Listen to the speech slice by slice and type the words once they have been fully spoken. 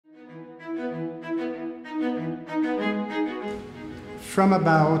From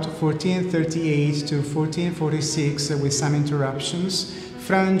about 1438 to 1446, with some interruptions,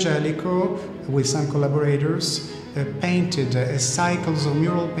 Fra Angelico, with some collaborators, painted cycles of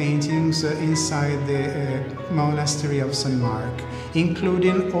mural paintings inside the monastery of San Marco,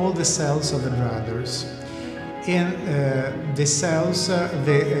 including all the cells of the brothers. In the cells,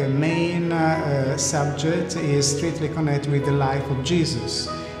 the main subject is strictly connected with the life of Jesus.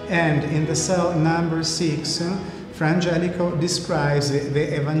 And in the cell number 6, Fra Angelico describes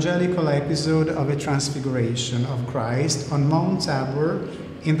the evangelical episode of a transfiguration of Christ on Mount Tabor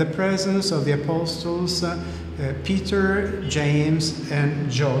in the presence of the apostles Peter, James,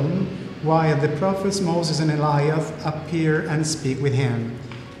 and John, while the prophets Moses and Elias appear and speak with him.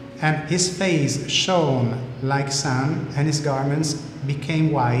 And his face shone like sun, and his garments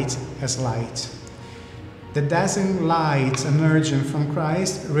became white as light. The dazzling light emerging from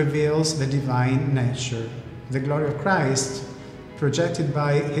Christ reveals the divine nature. The glory of Christ, projected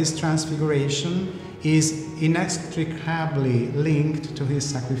by his transfiguration, is inextricably linked to his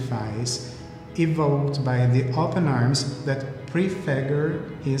sacrifice, evoked by the open arms that prefigure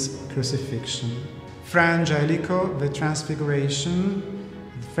his crucifixion. Fra Angelico, the Transfiguration,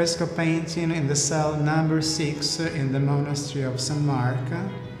 fresco painting in the cell number 6 in the monastery of San Marco,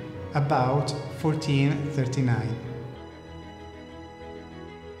 about 1439.